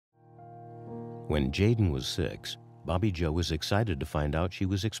When Jayden was 6, Bobbie Jo was excited to find out she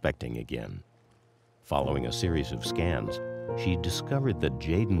was expecting again. Following a series of scans, she discovered that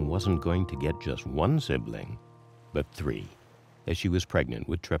Jayden wasn't going to get just one sibling, but 3, as she was pregnant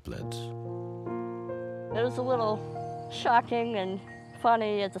with triplets. It was a little shocking and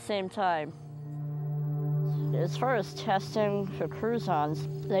funny at the same time. As far as testing for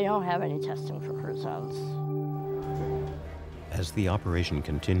Crouzons, they don't have any testing for Crouzons. As the operation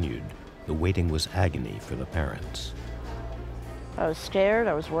continued, the waiting was agony for the parents. I was scared,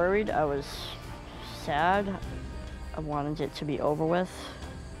 I was worried, I was sad. I wanted it to be over with.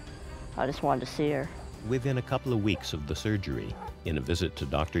 I just wanted to see her. Within a couple of weeks of the surgery, in a visit to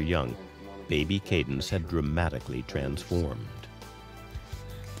Dr. Young, baby Kaydence had dramatically transformed.